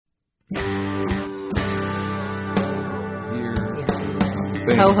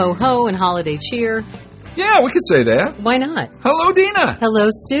thing. Ho, ho, ho, and holiday cheer. Yeah, we could say that. Why not? Hello, Dena. Hello,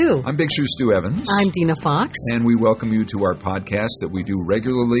 Stu. I'm Big Shoe Stu Evans. I'm Dena Fox. And we welcome you to our podcast that we do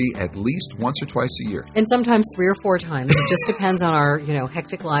regularly at least once or twice a year. And sometimes 3 or 4 times. It just depends on our,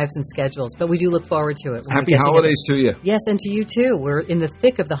 hectic lives and schedules. But we do look forward to it. Happy holidays to you. Yes, and to you too. We're in the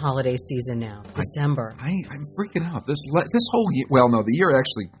thick of the holiday season now, December. I'm freaking out. This whole year, well, no, the year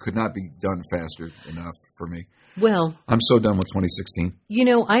actually could not be done faster enough for me. Well, I'm so done with 2016.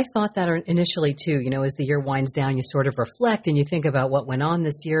 I thought that initially too. As the year winds down, you sort of reflect and you think about what went on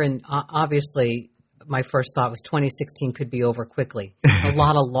this year. And obviously, my first thought was 2016 could be over quickly. A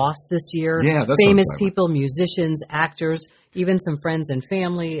lot of loss this year. Yeah, that's famous people, musicians, actors, even some friends and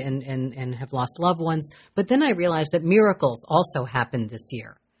family, and have lost loved ones. But then I realized that miracles also happened this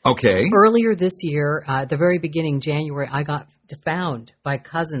year. Okay. Earlier this year, at the very beginning, January, I got found by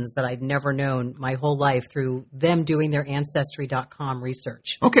cousins that I'd never known my whole life through them doing their Ancestry.com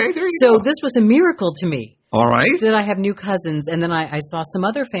research. Okay, there you go. So this was a miracle to me. All right. That I have new cousins, and then I saw some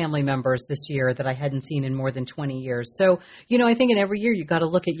other family members this year that I hadn't seen in more than 20 years. So, I think in every year you got to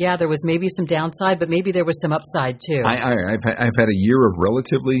look at, there was maybe some downside, but maybe there was some upside too. I've had a year of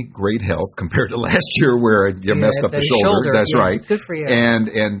relatively great health compared to last year where you messed up the shoulder. That's right. Good for you.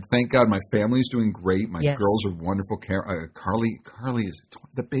 And thank God my family's doing great. My Yes. girls are wonderful. Carly is,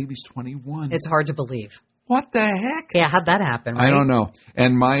 the baby's 21. It's hard to believe. What the heck? Yeah, how'd that happen, right? I don't know.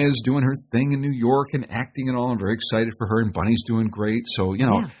 And Maya's doing her thing in New York and acting and all. I'm very excited for her. And Bunny's doing great. So,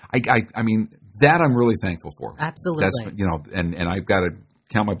 I mean, that I'm really thankful for. Absolutely. That's, and I've got to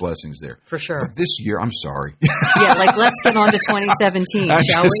count my blessings there. For sure. But this year, I'm sorry. Yeah, let's get on to 2017, I'm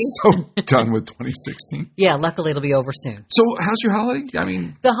shall just we? so done with 2016. Yeah, luckily it'll be over soon. So how's your holiday? I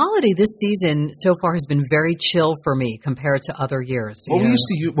mean, the holiday this season so far has been very chill for me compared to other years. Well, we used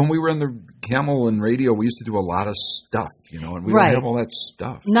to, when we were on the Camel and radio, we used to do a lot of stuff, and we don't have all that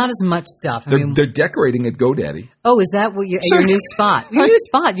stuff. Not as much stuff. They're decorating at GoDaddy. Oh, is that what your new spot? Your new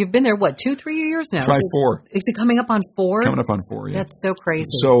spot. You've been there, 2-3 years now? Try 4. Is it coming up on 4? Coming up on 4, yeah. That's so crazy.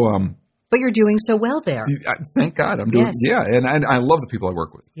 So, but you're doing so well there. Thank God. I'm doing, and I love the people I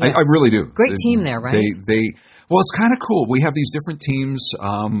work with. Yeah. I really do. Great team there, right? Well, it's kind of cool. We have these different teams.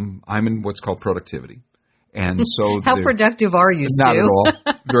 I'm in what's called productivity. And so how productive are you, Stu? Not at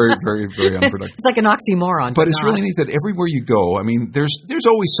all. Very, very, very unproductive. It's like an oxymoron. But it's really neat that everywhere you go, I mean, there's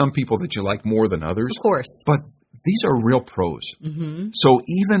always some people that you like more than others. Of course. But these are real pros. Mm-hmm. So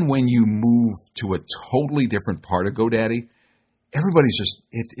even when you move to a totally different part of GoDaddy, everybody's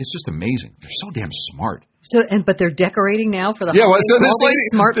it's just amazing. They're so damn smart. So, but they're decorating now for the holidays. So this lady,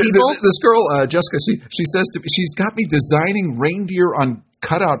 smart people. This girl, Jessica, she says to me, she's got me designing reindeer on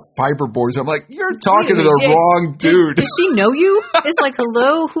cutout fiberboards. I'm like, you're talking to the wrong dude. Does she know you? It's like,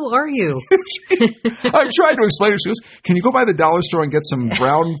 hello, who are you? I'm trying to explain it. She goes, can you go by the dollar store and get some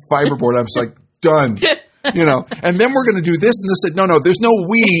brown fiberboard? I was like, done. And then we're going to do this and this. No, there's no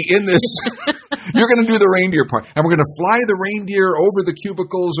we in this. You're going to do the reindeer part. And we're going to fly the reindeer over the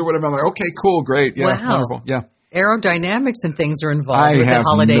cubicles or whatever. I'm like, okay, cool, great. Yeah, wonderful. Yeah. Aerodynamics and things are involved with the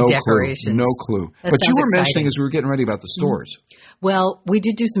holiday decorations. No clue. That but you were exciting. mentioning as we were getting ready about the stores. Well, we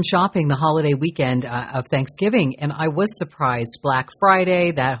did do some shopping the holiday weekend of Thanksgiving, and I was surprised. Black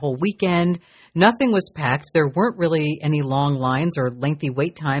Friday, that whole weekend, nothing was packed. There weren't really any long lines or lengthy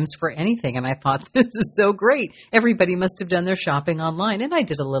wait times for anything, and I thought, this is so great. Everybody must have done their shopping online, and I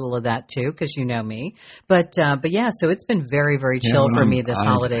did a little of that too, because you know me. But yeah, so it's been very, very chill for me this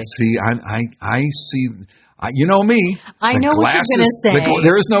holiday. See, I see. You know me. I know what you're going to say.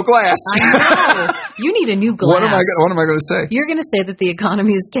 There is no glass. I know. You need a new glass. What am I going to say? You're going to say that the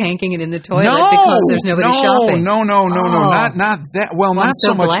economy is tanking and in the toilet because there's nobody shopping. No. Not that. Well, not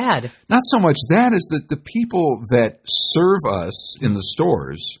so much. Glad. Not so much that is that the people that serve us in the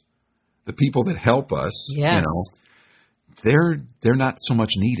stores, the people that help us, they're not so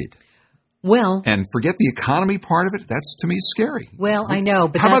much needed. Well, and forget the economy part of it. That's, to me, scary. Well, I know,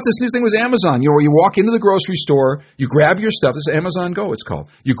 but how about this new thing with Amazon? Where you walk into the grocery store, you grab your stuff. This is Amazon Go, it's called.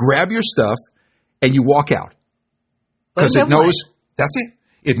 You grab your stuff, and you walk out because it knows. That's it.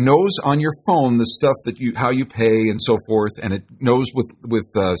 It knows on your phone the stuff that how you pay and so forth, and it knows with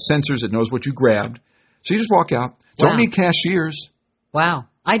sensors. It knows what you grabbed. So you just walk out. Don't need cashiers. Wow.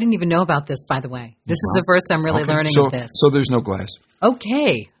 I didn't even know about this, by the way. This is the first I'm really learning of this. So there's no glass.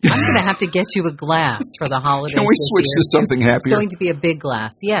 Okay. I'm going to have to get you a glass for the holidays. Can we switch to something happier? It's going to be a big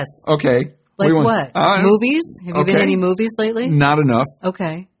glass. Yes. Okay. Like what? Movies? Have you been to any movies lately? Not enough.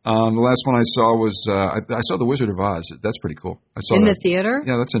 Okay. The last one I saw was I saw The Wizard of Oz. That's pretty cool. I saw in that. The theater?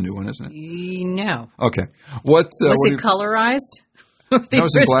 Yeah, that's a new one, isn't it? No. Okay. Was it colorized? That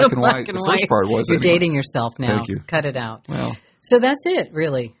was in black and white. The first part was. You're dating yourself now. Thank you. Cut it out. Well. So that's it,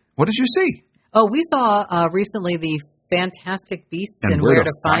 really. What did you see? Oh, we saw recently the Fantastic Beasts and Where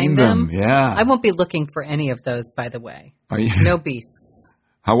to Find Them. Yeah. I won't be looking for any of those, by the way. Are you? No beasts.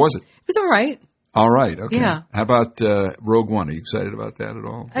 How was it? It was all right. All right. Okay. Yeah. How about Rogue One? Are you excited about that at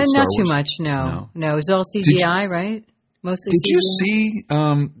all? Not too much, no. Is it all CGI, right? Mostly Did CGI? you see,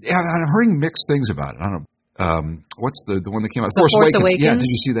 I'm hearing mixed things about it. I don't know. What's the one that came out? Force Awakens? Yeah, did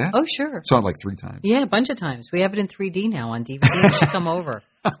you see that? Oh, sure. Saw it like 3 times. Yeah, a bunch of times. We have it in 3D now on DVD. You should come over.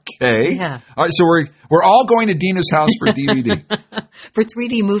 Okay. Yeah. All right, so we're all going to Dena's house for DVD. For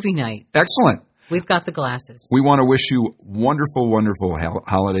 3D movie night. Excellent. We've got the glasses. We want to wish you wonderful, wonderful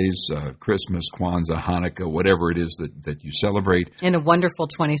holidays, Christmas, Kwanzaa, Hanukkah, whatever it is that you celebrate. And a wonderful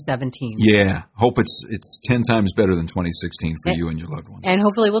 2017. Yeah. Hope it's 10 times better than 2016 for you and your loved ones. And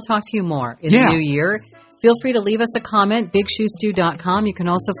hopefully we'll talk to you more in the new year. Feel free to leave us a comment, BigShoeStew.com. You can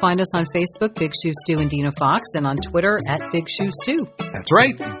also find us on Facebook, Big Shoe Stew and Dena Fox, and on Twitter at Big Shoe Stew. That's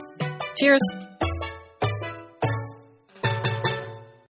right. Cheers.